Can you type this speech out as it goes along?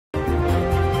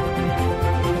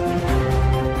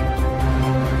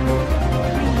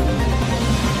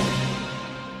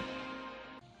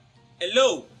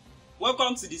Hello,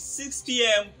 welcome to the 6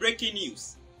 p.m. breaking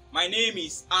news. My name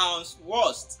is Hans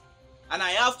Wurst and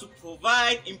I have to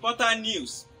provide important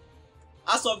news.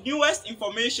 As of newest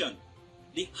information,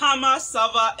 the Hammer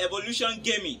server Evolution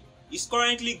Gaming is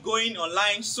currently going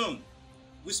online soon.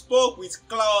 We spoke with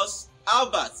Klaus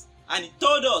Albert and he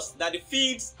told us that the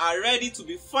fields are ready to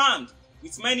be farmed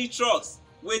with many trucks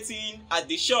waiting at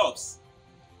the shops.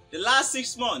 The last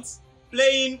 6 months,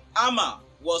 playing Hammer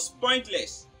was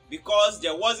pointless because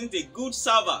there wasn't a good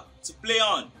server to play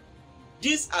on.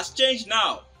 This has changed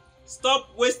now. Stop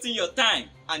wasting your time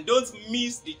and don't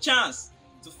miss the chance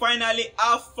to finally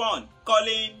have fun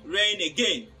calling rain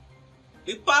again.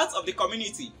 Be part of the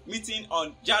community meeting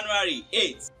on January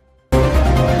 8th.